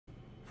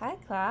Hi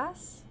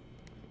class!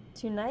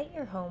 Tonight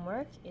your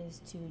homework is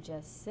to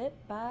just sit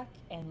back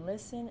and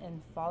listen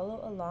and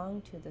follow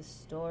along to the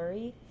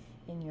story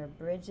in your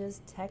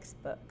Bridges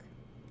textbook.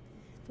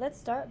 Let's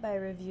start by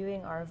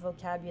reviewing our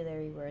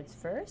vocabulary words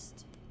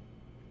first.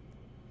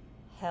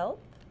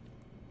 Help.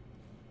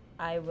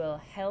 I will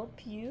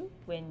help you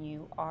when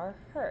you are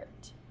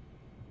hurt.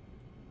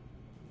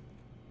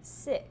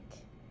 Sick.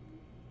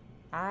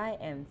 I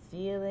am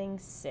feeling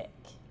sick.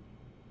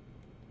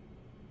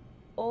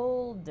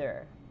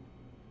 Older.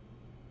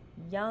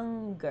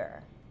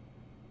 Younger.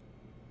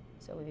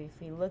 So if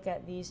we look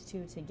at these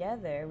two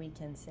together, we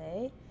can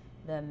say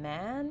the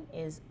man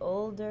is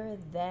older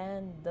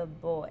than the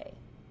boy.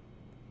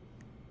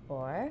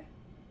 Or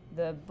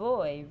the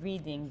boy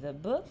reading the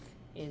book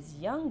is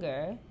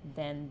younger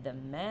than the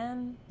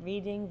man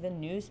reading the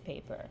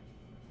newspaper.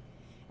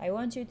 I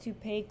want you to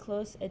pay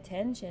close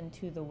attention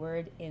to the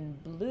word in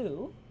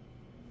blue.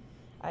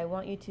 I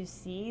want you to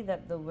see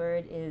that the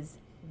word is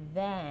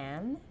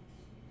than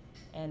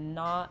and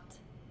not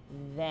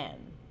then.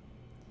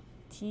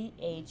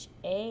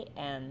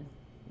 T-H-A-N,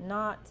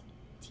 not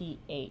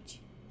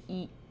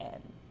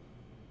T-H-E-N.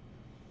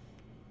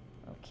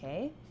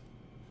 Okay?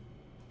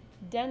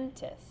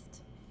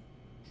 Dentist.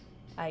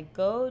 I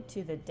go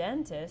to the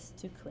dentist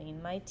to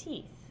clean my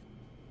teeth.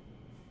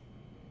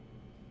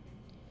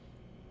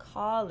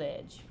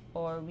 College,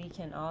 or we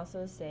can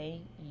also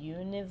say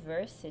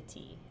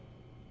university.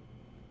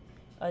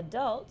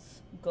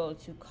 Adults go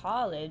to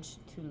college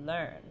to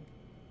learn.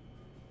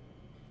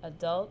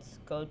 Adults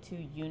go to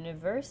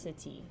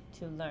university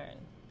to learn.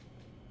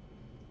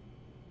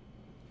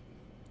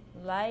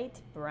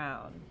 Light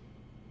brown.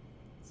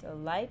 So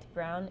light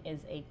brown is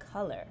a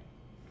color.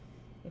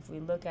 If we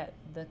look at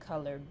the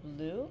color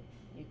blue,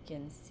 you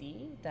can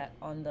see that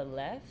on the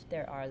left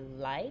there are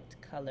light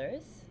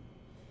colors.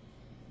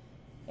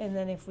 And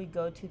then if we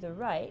go to the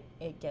right,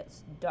 it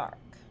gets dark.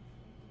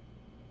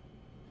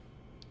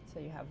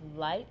 So you have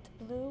light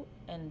blue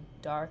and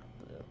dark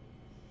blue.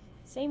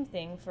 Same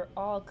thing for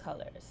all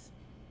colors.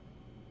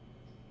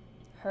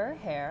 Her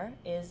hair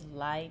is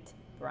light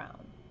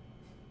brown.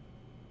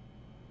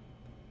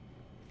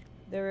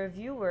 The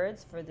review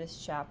words for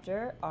this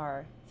chapter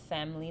are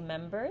family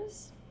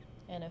members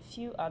and a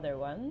few other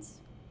ones.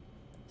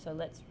 So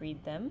let's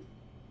read them.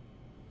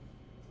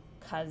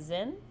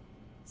 Cousin,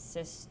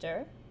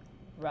 sister,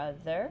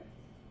 brother,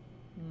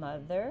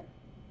 mother,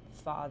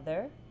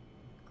 father,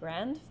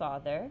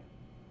 grandfather,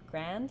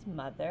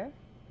 grandmother,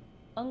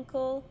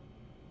 uncle,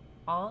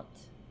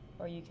 aunt,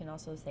 or you can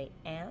also say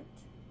aunt,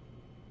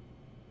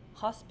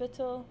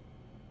 hospital,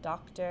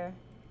 doctor,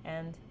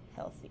 and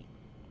healthy.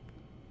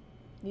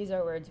 These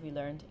are words we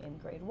learned in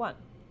grade 1.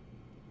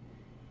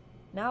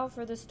 Now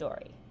for the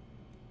story.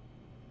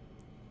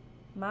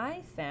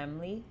 My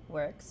family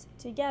works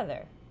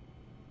together.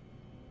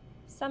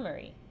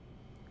 Summary.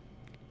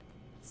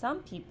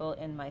 Some people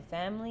in my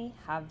family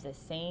have the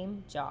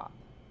same job.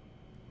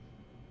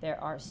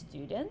 There are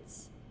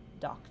students,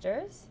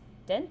 doctors,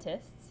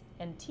 dentists,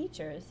 and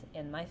teachers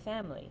in my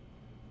family.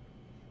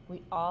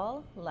 We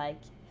all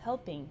like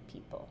helping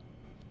people.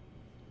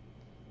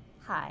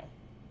 Hi,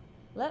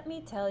 let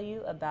me tell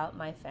you about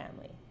my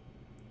family.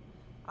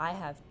 I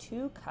have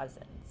 2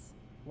 cousins,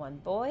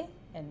 1 boy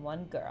and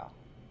 1 girl.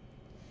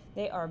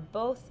 They are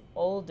both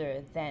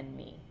older than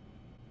me,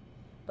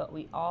 but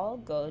we all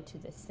go to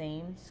the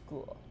same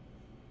school.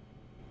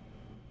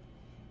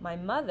 My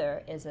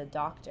mother is a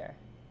doctor,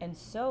 and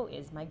so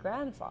is my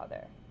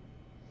grandfather.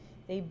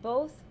 They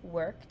both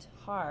worked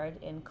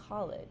hard in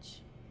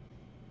college.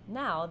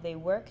 Now they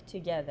work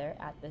together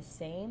at the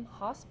same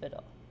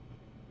hospital.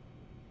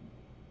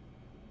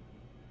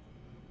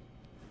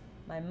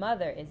 My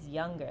mother is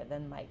younger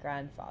than my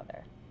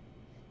grandfather.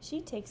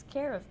 She takes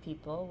care of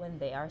people when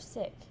they are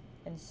sick,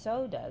 and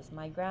so does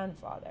my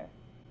grandfather.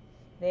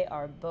 They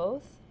are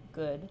both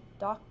good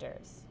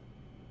doctors.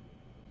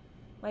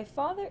 My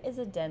father is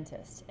a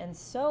dentist, and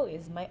so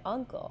is my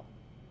uncle.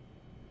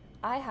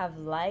 I have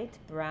light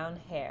brown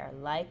hair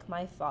like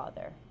my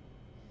father.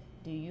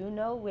 Do you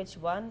know which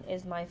one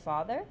is my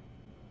father?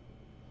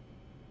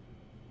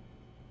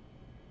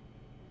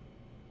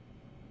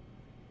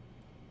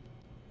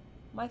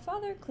 My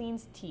father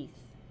cleans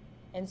teeth,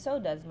 and so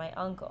does my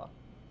uncle.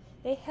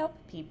 They help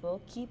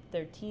people keep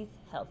their teeth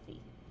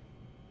healthy.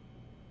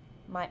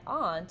 My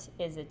aunt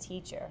is a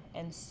teacher,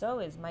 and so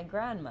is my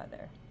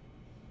grandmother.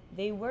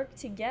 They work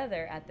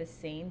together at the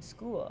same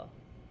school.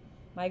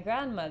 My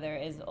grandmother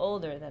is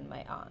older than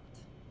my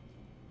aunt.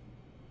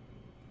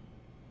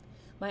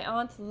 My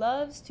aunt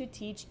loves to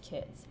teach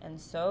kids, and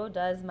so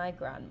does my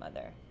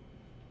grandmother.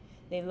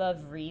 They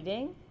love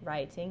reading,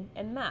 writing,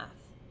 and math.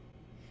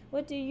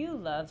 What do you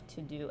love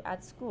to do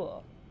at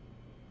school?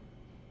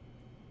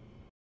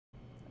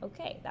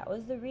 Okay, that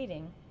was the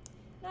reading.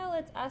 Now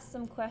let's ask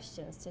some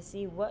questions to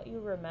see what you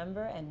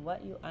remember and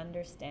what you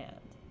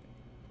understand.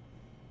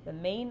 The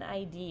main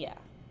idea.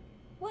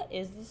 What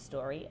is the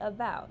story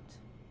about?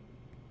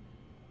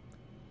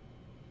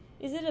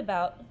 Is it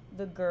about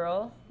the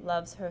girl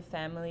loves her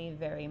family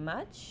very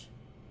much?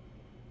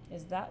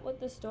 Is that what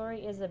the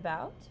story is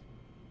about?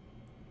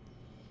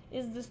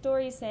 Is the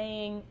story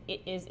saying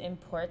it is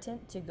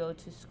important to go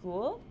to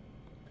school?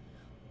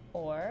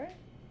 Or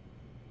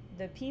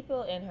the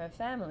people in her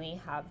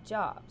family have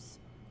jobs?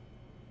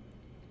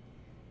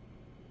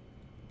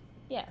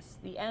 Yes,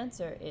 the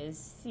answer is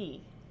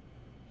C.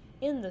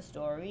 In the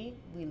story,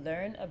 we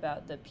learn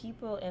about the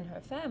people in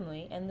her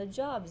family and the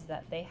jobs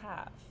that they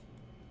have.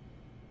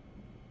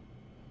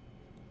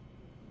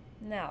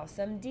 Now,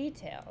 some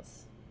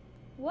details.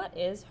 What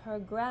is her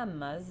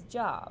grandma's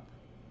job?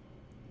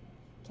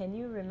 Can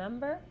you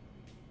remember?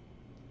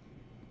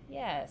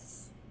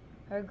 Yes,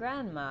 her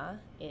grandma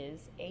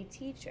is a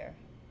teacher.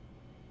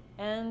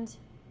 And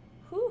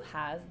who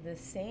has the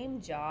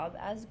same job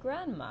as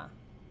grandma?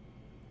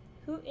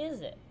 Who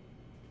is it?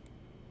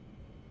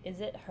 Is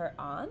it her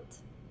aunt,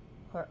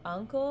 her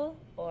uncle,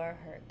 or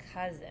her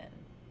cousin?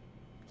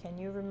 Can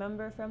you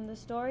remember from the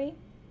story?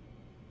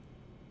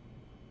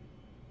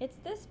 It's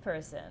this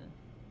person,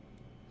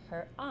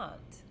 her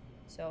aunt.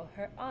 So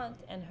her aunt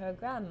and her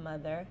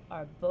grandmother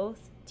are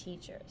both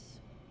teachers.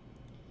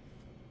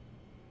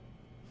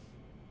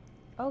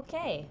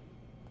 Okay,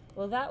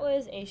 well that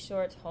was a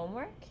short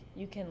homework.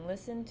 You can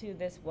listen to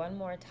this one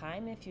more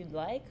time if you'd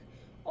like,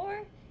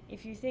 or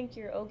if you think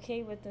you're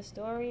okay with the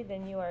story,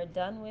 then you are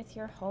done with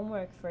your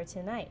homework for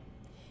tonight.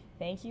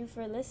 Thank you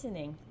for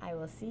listening. I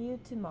will see you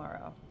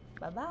tomorrow.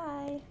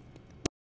 Bye-bye.